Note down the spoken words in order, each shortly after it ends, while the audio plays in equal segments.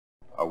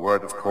A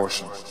word of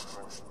caution.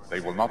 They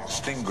will not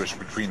distinguish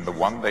between the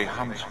one they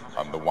hunt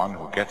and the one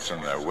who gets in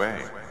their way.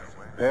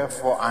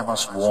 Therefore I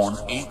must warn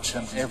each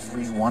and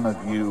every one of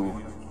you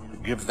to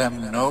give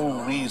them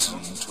no reason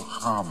to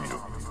harm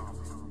you.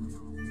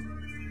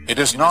 It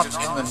is not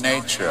in the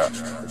nature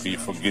to be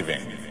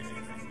forgiving.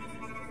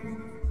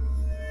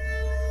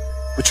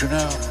 But you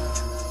know,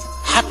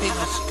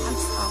 happiness can be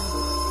found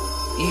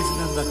even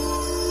in the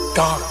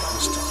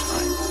darkest of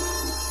times.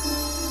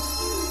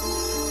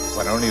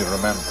 When only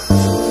remember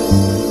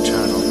to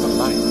turn on the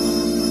light.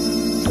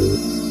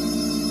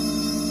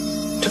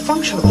 To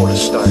function aboard a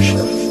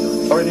starship,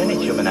 or in any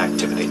human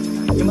activity,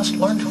 you must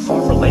learn to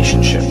form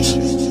relationships.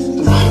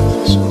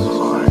 It's so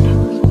hard.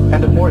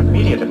 And of more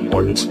immediate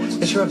importance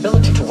is your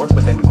ability to work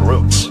within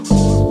groups.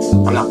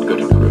 I'm not good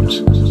in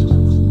groups.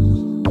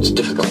 It's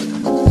difficult.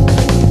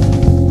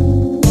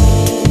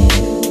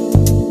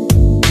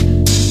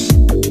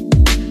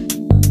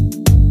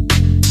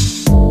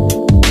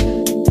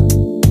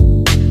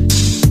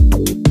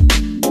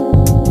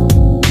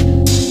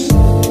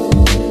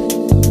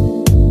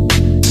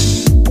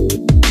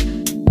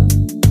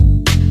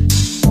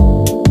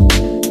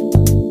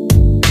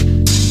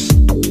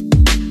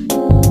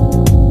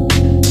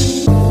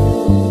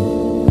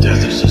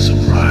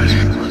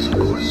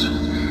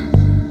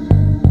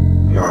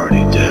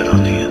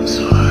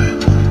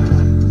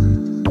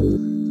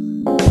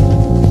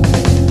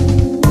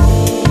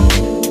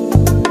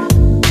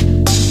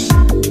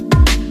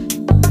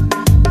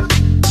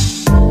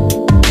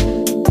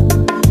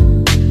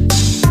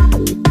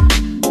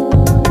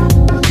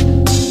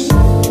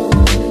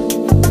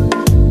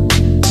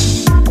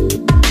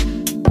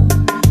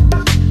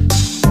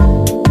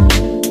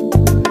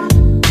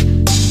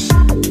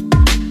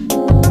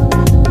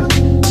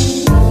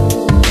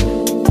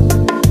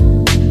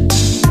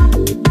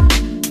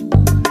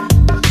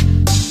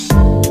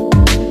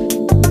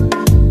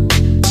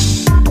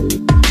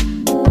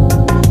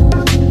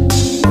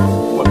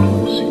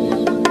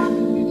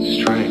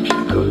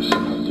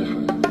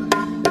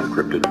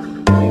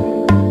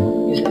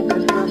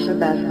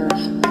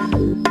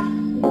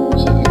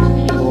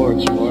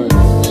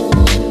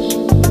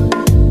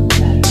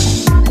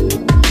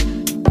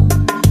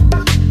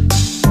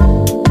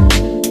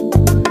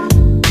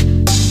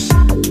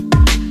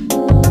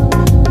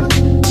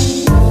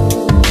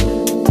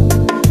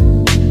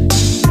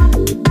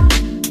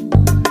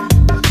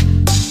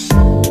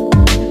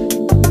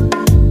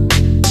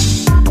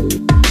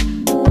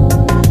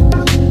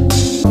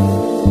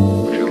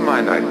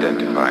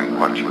 Identifying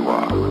what you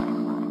are.